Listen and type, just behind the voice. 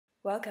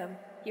Welcome.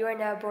 You are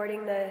now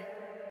boarding the...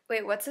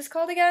 Wait, what's this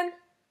called again?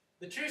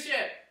 The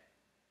Truship!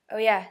 Oh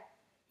yeah.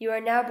 You are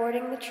now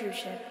boarding the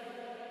Truship.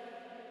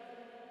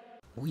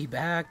 We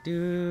back,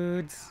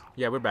 dudes.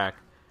 Yeah, we're back.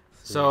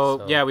 Sweet,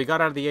 So, yeah, we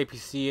got out of the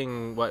APC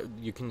and what,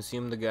 you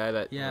consumed the guy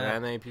that Yeah.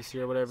 ran the APC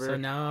or whatever. So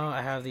now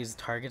I have these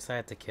targets I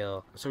have to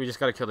kill. So we just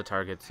gotta kill the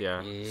targets,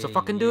 yeah. Yeah, So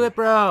fucking do yeah. it,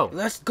 bro!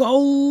 Let's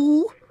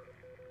go!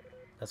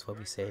 That's what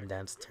we say in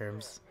dance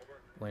terms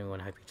when we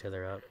want to hype each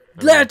other up.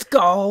 Okay. Let's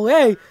go!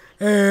 Hey!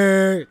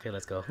 Hey! Okay,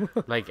 let's go.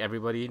 Like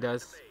everybody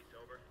does.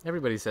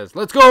 Everybody says,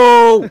 let's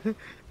go!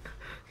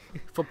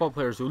 Football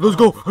players do, let's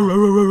go!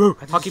 I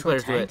just Hockey destroyed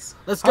players tanks. do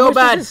it. Let's How go, am I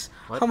bad! supposed to-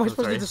 What? How am I I'm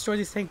supposed sorry. to destroy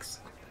these tanks?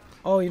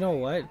 Oh, you know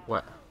what?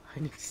 What? I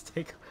need to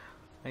take...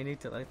 I need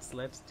to...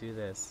 Let's do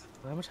this.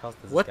 How much health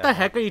does this What guy the have?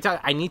 heck are you talking?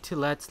 I need to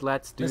let's do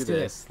Let's this. do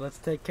this. Let's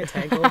take a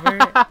tank over.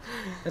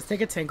 Let's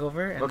take a tank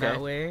over, and Okay.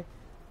 that way...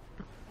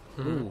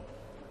 Mhm. Ooh.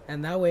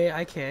 And that way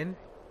I can...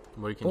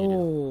 What can you do?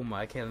 Boom!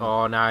 I can...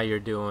 Oh, now you're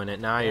doing it.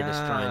 Now you're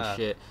destroying Yeah.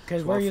 shit.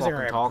 Because That's we're what I'm using fucking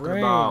our talking brains.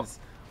 about.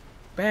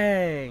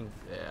 Bang!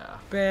 Yeah.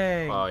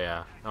 Bang! Oh,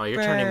 yeah. Oh,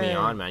 you're turning me Bang.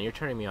 on, man. You're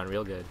turning me on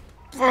real good.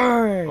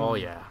 Bang! Oh,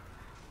 yeah.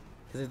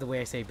 Is it the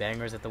way I say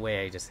bang, or is it the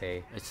way I just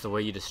say It's the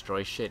way you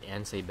destroy shit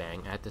and say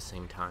bang at the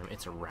same time.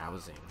 It's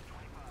arousing.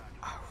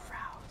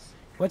 arouse?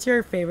 What's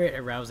your favorite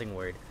arousing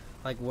word?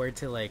 Like word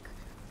to like...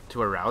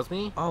 To arouse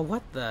me? Oh,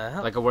 what the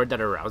hell? Like a word that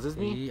arouses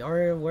me?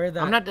 Or a word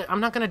that... I'm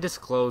not gonna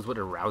disclose what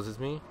arouses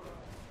me.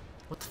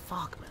 What the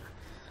fuck, man?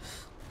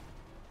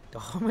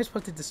 How am I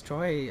supposed to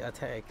destroy a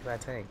tank?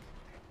 That tank?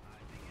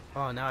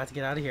 Oh, now I have to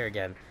get out of here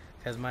again.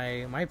 Because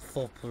my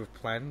foolproof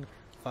plan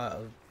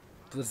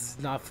was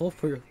not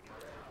foolproof.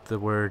 The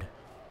word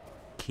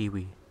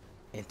Kiwi.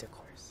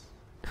 Intercourse.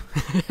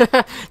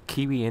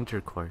 Kiwi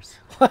intercourse.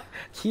 What?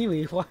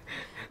 Kiwi? What?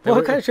 Hey,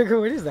 What kind of trigger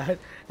word is that?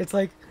 It's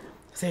like,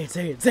 say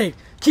it,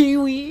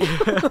 Kiwi!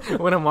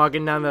 When I'm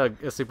walking down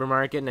the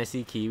supermarket and I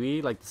see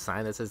Kiwi, like the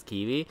sign that says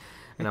Kiwi,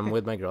 and I'm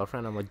with my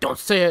girlfriend, I'm like, don't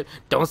say it.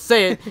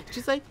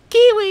 She's like,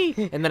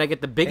 Kiwi! And then I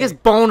get the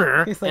biggest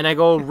boner, He's like- and I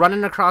go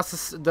running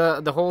across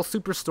the whole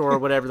superstore or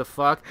whatever the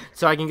fuck,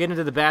 so I can get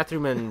into the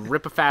bathroom and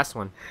rip a fast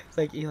one. It's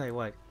like, Eli,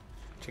 what?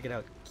 Check it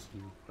out.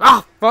 Kiwi.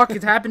 Oh, fuck,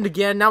 it happened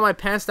again. Now my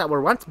pants that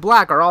were once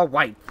black are all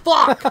white.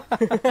 Fuck!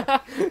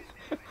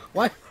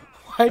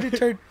 Why did it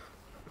turn...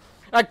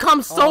 I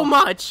come so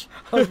much!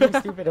 I was being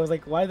stupid. I was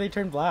like, why did they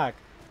turn black?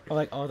 I'm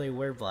like, oh, they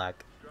were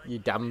black. You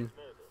dumb.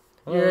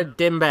 Oh, You're a You want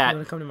dimbat.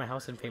 to come to my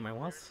house and paint my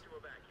walls?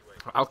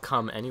 I'll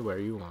come anywhere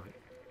you want.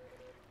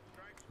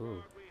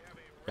 Ooh,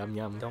 Yum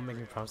yum. don't make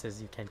me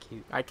promises you can't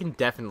keep. I can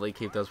definitely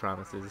keep those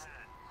promises.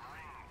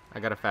 I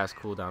got a fast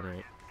cooldown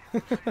rate.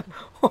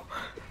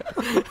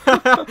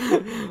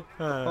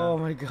 Oh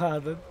my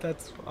god,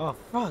 that's... Oh,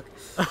 fuck.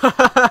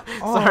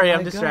 Sorry, my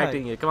I'm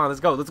distracting God. you. Come on, let's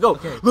go. Let's go.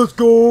 Okay. Let's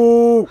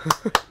go.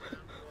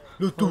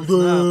 Let's do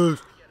Oh,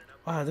 this.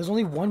 Wow, there's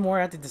only one more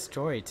I have to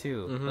destroy,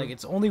 too. Mhm. Like,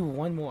 it's only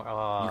one more.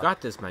 Oh, You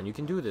got this, man. You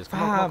can do this.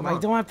 Come on, fam, come I on.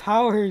 don't have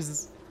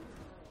powers.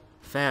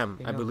 Fam,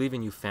 You I know. believe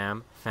in you,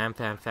 fam. Fam,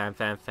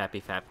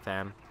 fappy,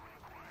 fam.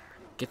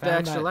 Get the Fam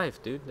extra that-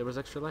 life, dude. There was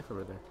extra life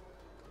over there.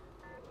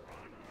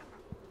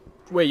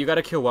 Wait, you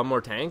gotta kill one more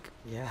tank?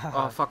 Yeah.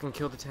 Oh, fucking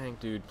kill the tank,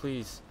 dude.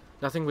 Please.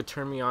 Nothing would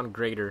turn me on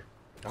greater.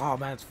 Oh,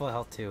 man, it's full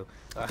health, too.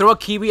 Throw a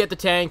Kiwi at the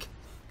tank.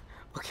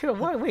 Okay,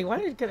 wait, why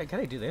did can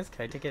I do this?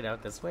 Can I take it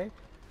out this way?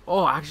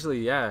 Oh, actually,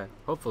 yeah.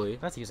 Hopefully.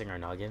 That's using our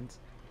noggins.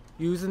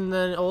 Using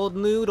the old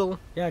noodle.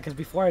 Yeah, because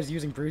before I was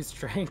using brute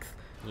strength.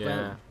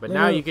 Yeah, but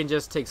little- now you can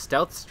just take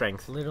stealth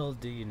strength. Little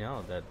do you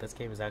know that this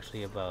game is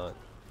actually about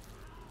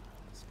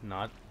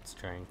not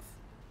strength.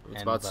 It's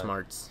and about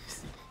smarts.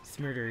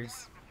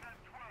 Smurders.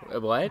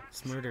 What?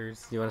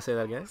 Smurders. You want to say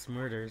that again?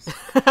 Smurders.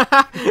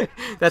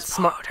 That's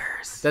smart.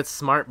 That's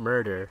smart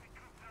murder.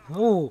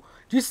 Oh,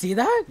 do you see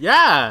that?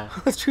 Yeah.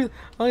 That's true.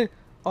 Oh,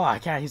 I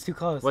can't. He's too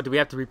close. What, do we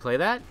have to replay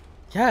that?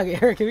 Yeah,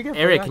 Eric, can we get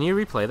Eric, can you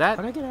replay How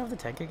that? do I get out of the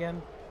tank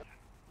again?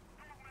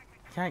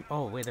 I can't.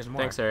 Oh, wait, there's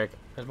more. Thanks, Eric.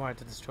 There's more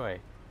to destroy.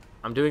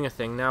 I'm doing a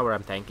thing now where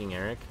I'm thanking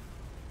Eric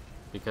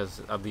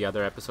because of the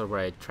other episode where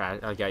I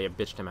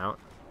bitched him out.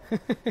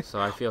 So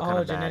I feel kind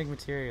Oh, of genetic bad.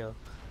 material.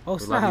 Oh, We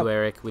snap. love you,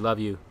 Eric. We love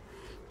you.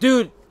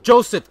 Dude,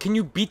 Joseph, can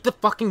you beat the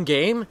fucking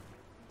game?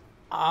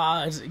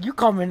 You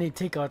come in and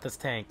take out this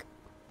tank.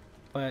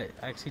 But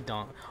I actually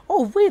don't.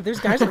 Oh, wait, there's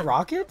guys with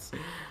rockets?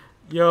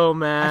 Yo,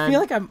 man. I feel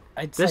like I'm...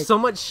 It's There's like, so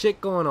much shit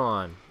going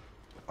on.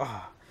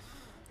 ah.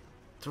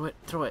 Throw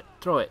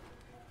it.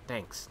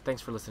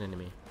 Thanks for listening to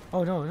me.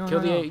 Oh, no.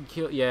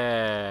 Kill.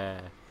 Yeah.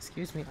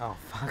 Excuse me. Oh,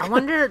 fuck. I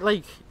wonder,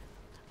 like,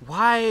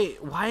 why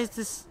is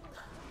this?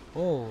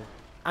 Oh.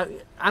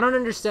 I don't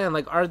understand.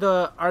 Like, are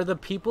the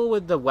people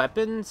with the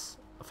weapons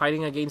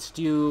fighting against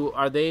you?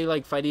 Are they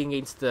like fighting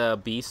against the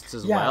beasts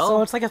as Yeah, well?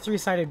 so it's like a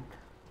three-sided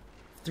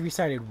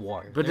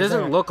war. But it There's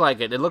doesn't a- look like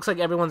it. It looks like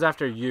everyone's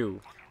after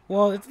you.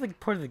 Well, it's like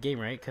part of the game,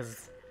 right?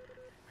 Because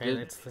It-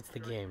 it's the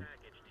game.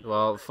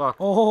 Well, fuck.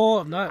 Oh,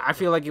 I'm not. I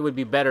feel like it would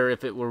be better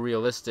if it were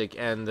realistic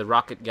and the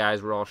rocket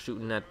guys were all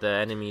shooting at the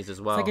enemies as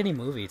well. It's like any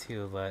movie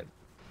too, but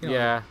you know,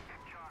 Yeah.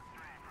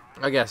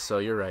 I guess so.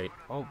 You're right.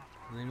 Oh,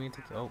 let me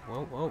take. Oh,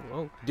 whoa, whoa,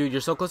 whoa. Dude,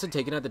 you're so close to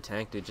taking out the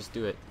tank, dude. Just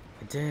do it.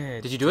 I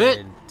did. Did you do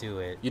it? Do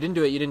it. You didn't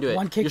do it. You didn't do it.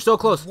 One kick. You're so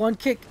close. One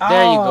kick.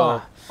 There you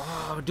Ah! go.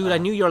 Oh, dude, I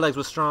knew your legs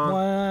were strong.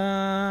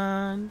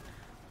 One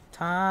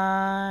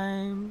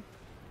time,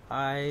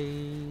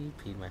 I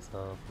peed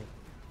myself.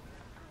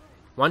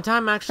 One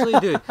time, actually,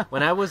 dude,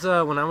 when I was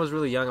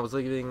really young, I was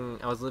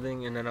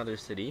living in another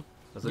city.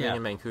 I was living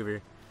in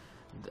Vancouver.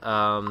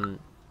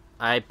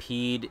 I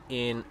peed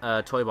in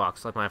a toy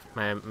box, like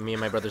me and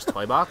my brother's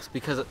toy box,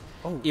 because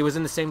it was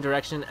in the same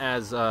direction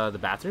as the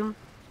bathroom.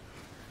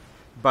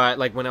 But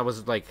like when I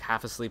was like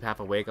half asleep, half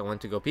awake, I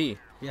went to go pee.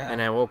 Yeah.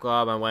 And I woke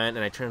up, I went,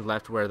 and I turned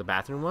left where the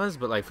bathroom was.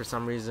 But like for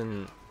some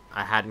reason,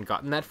 I hadn't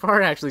gotten that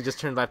far. I actually just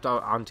turned left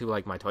onto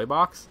like my toy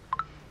box,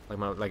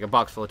 like a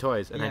box full of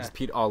toys, and I just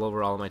peed all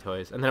over all of my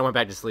toys. And then I went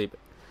back to sleep.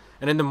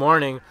 And in the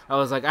morning, I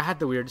was like, I had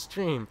the weirdest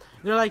dream.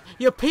 And they're like,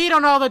 you peed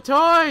on all the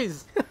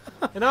toys.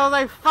 And I was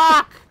like,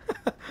 fuck,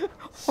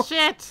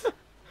 shit.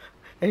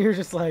 And you're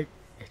just like,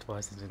 it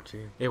wasn't a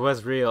dream. It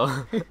was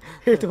real.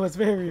 It was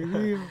very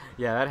real.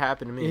 Yeah, that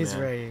happened to me, It's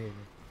man. real.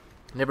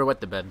 Never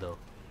wet the bed, though.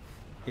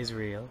 It's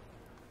real.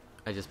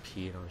 I just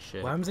peed on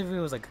shit. What happens if it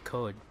was like a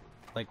code?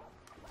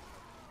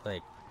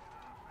 Like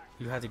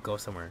you had to go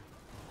somewhere.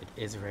 Like,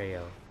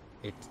 Israel.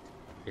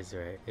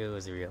 Israel. It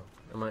was real.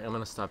 I'm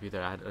gonna stop you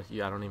there. I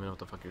don't even know what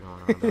the fuck you're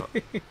going on about.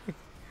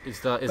 Is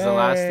the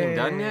last thing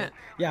done yet?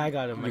 Yeah, I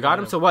got him. You got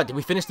him? So what? Did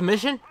we finish the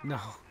mission? No.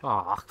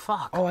 Oh,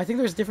 fuck. Oh, I think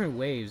there's different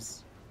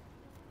waves.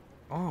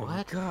 Oh, my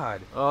What?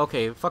 God.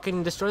 Okay,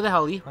 fucking destroy the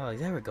heli. Oh,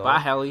 there we go. Bye,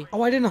 heli.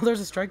 Oh, I didn't know there was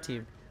a strike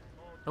team.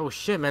 Oh,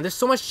 shit, man. There's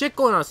so much shit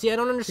going on. See, I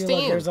don't understand. See,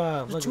 look,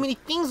 there's look, too many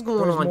things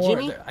going there's on, more,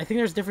 Jimmy. I think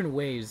there's different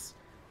waves.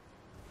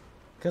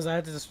 Because I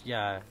had to just,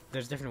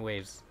 there's different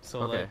waves. So,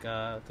 Okay. like,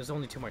 there's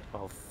only 2 more.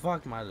 Oh,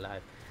 fuck my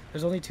life.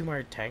 There's only 2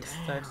 more tanks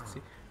that I have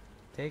to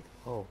take.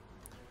 Oh.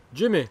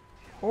 Jimmy.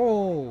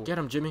 Oh. Get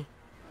him, Jimmy.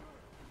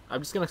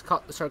 I'm just gonna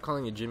start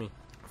calling you Jimmy.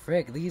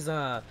 Frick, these,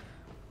 I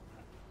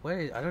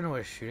don't know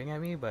what's shooting at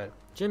me, but...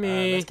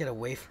 Jimmy. let's get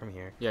away from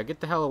here. Yeah, get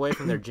the hell away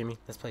from there, Jimmy.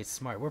 Let's play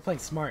smart. We're playing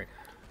smart.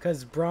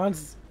 Because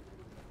bronze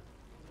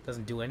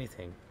doesn't do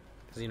anything.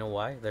 Because you know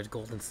why? There's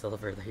gold and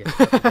silver that you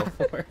have to go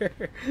for.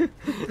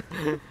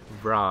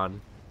 LeBron.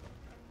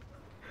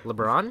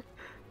 LeBron?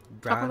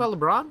 Talking about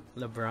LeBron?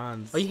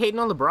 LeBron's. Are you hating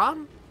on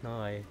LeBron?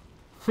 No,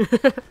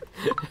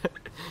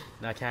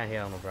 no, I can't hate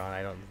on LeBron.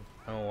 I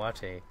don't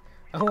watch I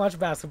don't watch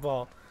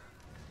basketball.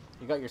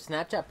 You got your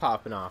Snapchat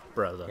popping off,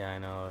 brother. Yeah, I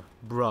know.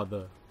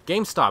 Brother.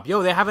 GameStop.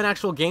 Yo, they have an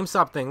actual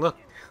GameStop thing. Look.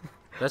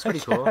 That's pretty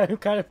cool. I'm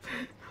kind of...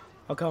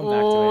 I'll come back to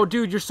Oh, it.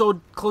 dude, you're so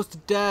close to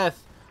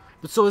death.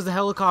 But so is the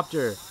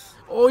helicopter.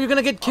 Oh, you're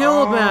gonna get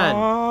killed, man.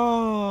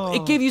 Oh.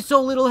 It gave you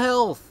so little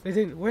health.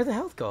 Where'd the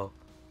health go?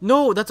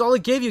 No, that's all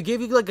it gave you. It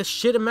gave you like a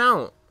shit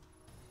amount.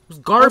 It was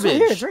garbage.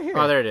 It's right here.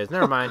 Oh, there it is.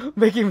 Never mind.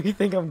 Making me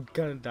think I'm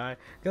gonna die.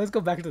 Okay, let's go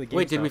back to the game.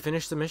 Wait, did we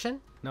finish the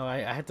mission? No, I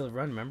had to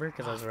run, remember?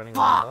 Because I was running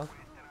Fuck. out of health.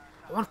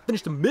 I want to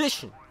finish the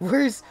mission.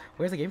 Where's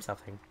the GameStop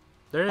thing?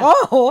 There it is.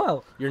 Oh,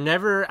 wow. You're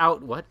never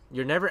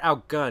You're never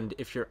outgunned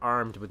if you're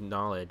armed with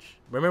knowledge.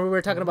 Remember we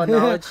were talking about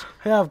knowledge?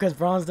 Yeah, because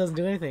bronze doesn't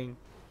do anything.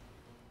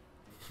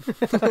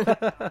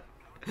 But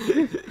No,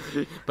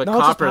 it's just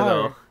copper, power.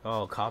 though.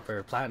 Oh,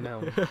 copper,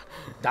 platinum,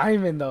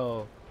 diamond,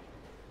 though.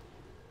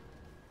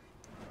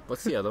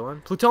 What's the other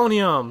one?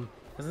 Plutonium.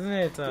 Isn't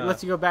it? It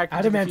lets you go back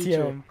to the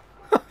future.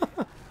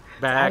 Adamantium.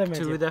 Back Adamantium.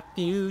 to the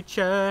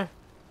future.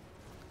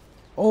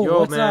 Oh,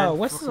 Yo, man,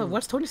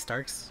 what's Tony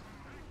Stark's?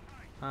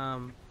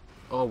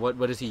 Oh, what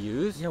does he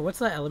use? Yeah, what's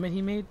that element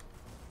he made?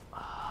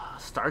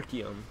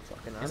 Starkium.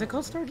 Fucking Is it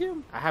called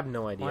Starkium? I have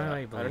no idea. Why don't I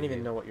I don't believe even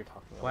you? know what you're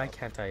talking about. Why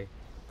can't I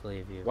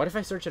believe you? What if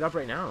I search it up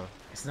right now?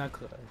 It's not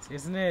close,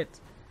 isn't it?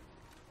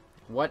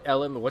 What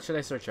element? What should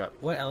I search up?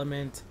 What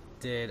element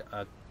did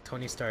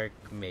Tony Stark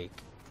make?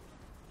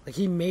 Like,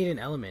 he made an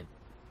element.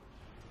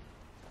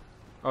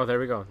 Oh, there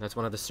we go. That's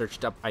one of the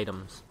searched up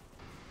items.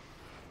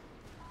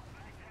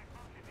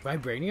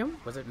 Vibranium?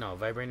 Was it? No,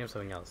 vibranium's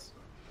something else.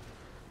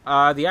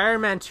 The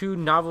Iron Man 2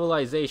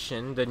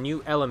 novelization, the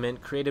new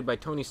element created by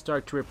Tony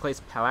Stark to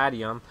replace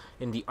palladium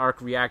in the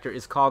arc reactor,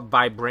 is called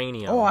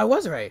vibranium. Oh, I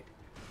was right.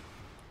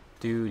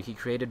 Dude, he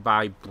created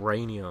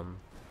vibranium.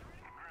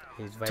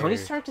 Tony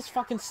Stark is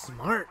fucking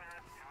smart.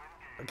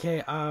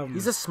 Okay,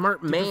 He's a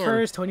smart do you man.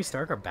 prefer Tony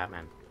Stark or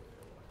Batman?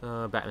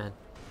 Batman.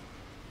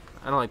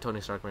 I don't like Tony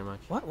Stark very much.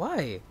 What?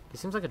 Why? He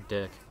seems like a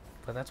dick.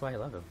 But that's why I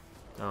love him.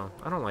 Oh,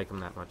 I don't like him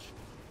that much.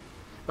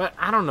 But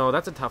I don't know.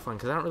 That's a tough one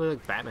because I don't really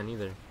like Batman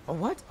either. Oh,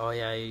 what? Oh,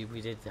 yeah,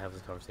 we did have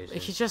this conversation.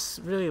 He's just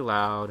really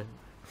loud.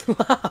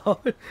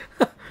 Loud.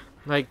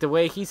 Like the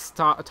way he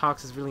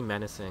talks is really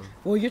menacing.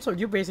 Well,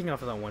 you're basing it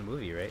off of that one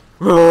movie, right?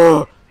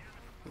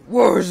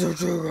 Where is it?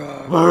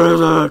 Where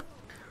is it?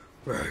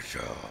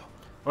 Rachel.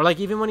 Or like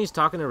even when he's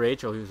talking to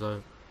Rachel, he's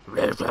like,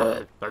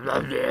 Rachel, I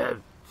love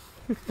you.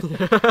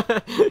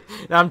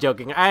 No, I'm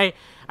joking. I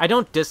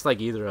don't dislike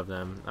either of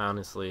them,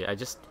 honestly.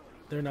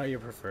 They're not your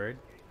preferred?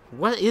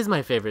 What is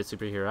my favorite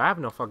superhero? I have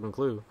no fucking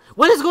clue.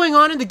 What is going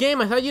on in the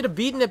game? I thought you'd have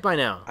beaten it by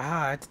now.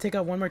 I had to take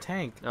out one more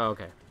tank. Oh,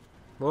 okay.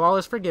 Well, all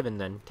is forgiven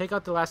then. Take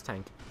out the last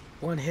tank.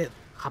 One hit.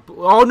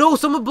 Oh no!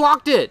 Someone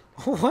blocked it.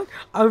 What?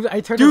 I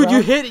turned Dude,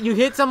 around. you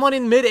hit someone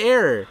in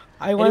midair.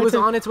 I And it wanted was to-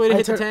 on its way to I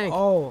hit the turned- tank.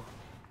 Oh,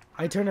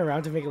 I turned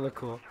around to make it look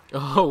cool.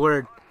 Oh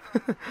word.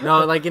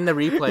 No, like in the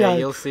replay, Yeah.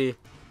 you'll see.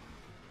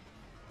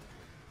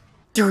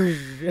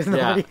 And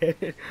nobody hit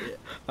it.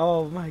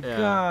 Oh my Yeah.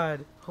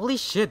 god. Holy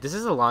shit! This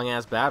is a long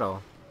ass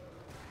battle.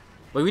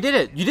 Wait, we did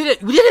it! You did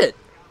it! We did it!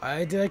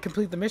 Did I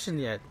complete the mission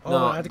yet? Oh,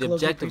 No, I had to the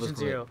close objective was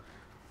location 0.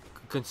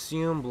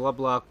 Consume blah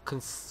blah.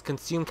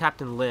 Consume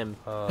Captain Limb.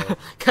 Oh.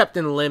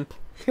 Captain Limp.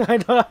 I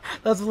know.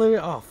 That's literally.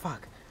 Oh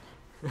fuck.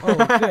 Oh,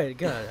 good,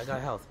 good. I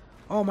got health.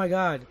 Oh my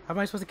god. How am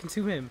I supposed to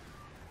consume him?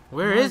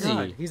 Where Oh my is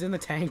God, he? He's in the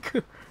tank.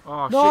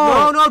 Oh shit!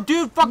 No! No,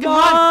 dude! Fucking No!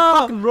 run!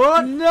 Fucking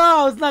run!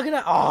 No, it's not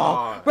gonna.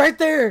 Oh, Oh. right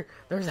there.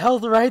 There's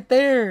health right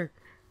there.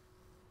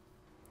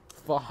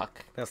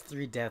 Fuck. That's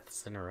 3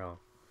 deaths in a row.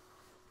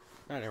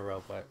 Not in a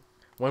row, but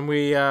When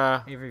we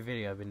every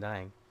video I've been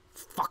dying.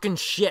 fucking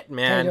shit, Okay,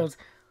 man. no,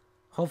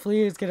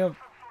 hopefully it's gonna.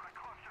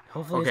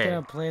 Hopefully Okay. it's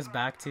gonna play us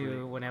back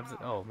to when episode.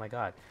 Oh my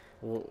god.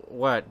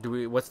 What do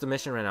we? What's the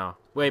mission right now?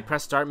 Wait,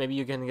 press start. Maybe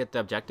you can get the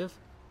objective.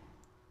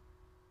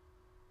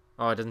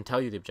 Oh, it doesn't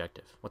tell you the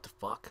objective. What the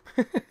fuck?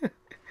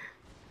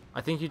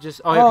 I think you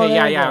just. Oh, Oh, okay, there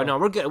yeah, we yeah. go. No,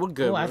 we're good. We're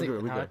good. Oh, We're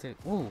good. We're good.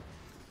 Ooh.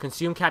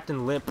 Consume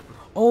Captain Limp.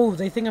 Oh,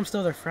 they think I'm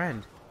still their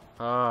friend.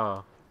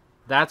 Oh,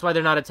 that's why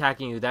they're not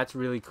attacking you. That's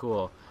really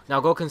cool. Now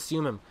go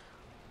consume him.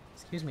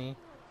 Excuse me.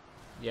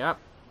 Yep.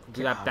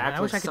 Do that Oh, man, I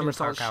backflip wish I could do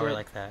somersault power shit.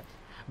 like that.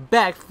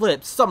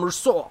 Backflip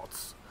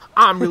somersaults.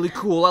 I'm really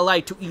cool. I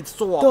like to eat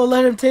salt. Don't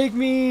let him take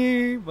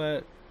me.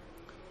 But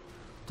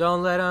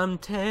Don't let them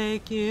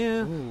take you.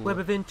 Ooh. Web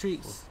of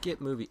intrigue. Skip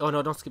movie. Oh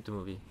no, don't skip the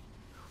movie.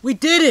 We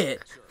did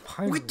it.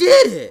 finally, We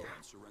did it.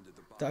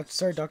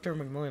 Sir, Dr.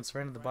 McMillan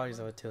surrendered the bodies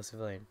of it to a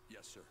civilian.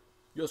 Yes,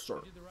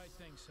 sir.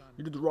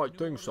 You did the right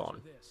thing,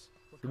 son.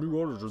 The new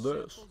orders are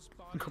this.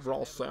 You cover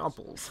all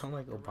samples. Sound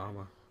like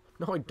Obama.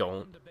 No, I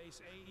don't.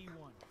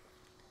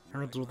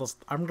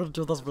 I'm gonna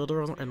do this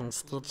video in a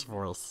Stitch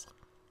voice.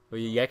 Well,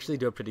 you actually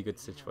do a pretty good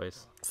Stitch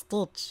voice.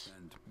 Stitch.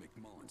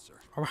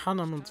 Our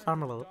Hanneman's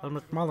family, and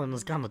McMullen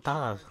is gonna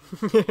die.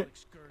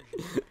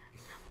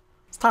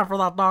 It's time for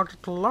that doctor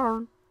to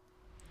learn.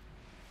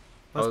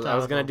 I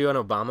was gonna do an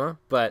Obama,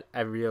 but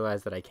I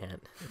realized that I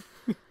can't.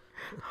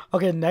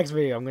 Okay, next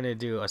video I'm gonna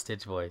do a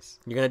Stitch voice.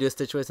 You're gonna do a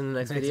Stitch voice in the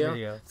next Next video?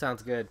 video.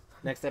 Sounds good.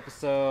 Next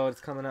episode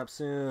is coming up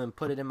soon.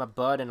 Put it in my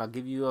butt and I'll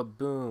give you a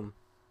boom.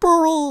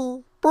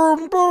 Boom,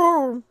 boom,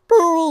 boom,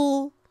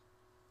 boom.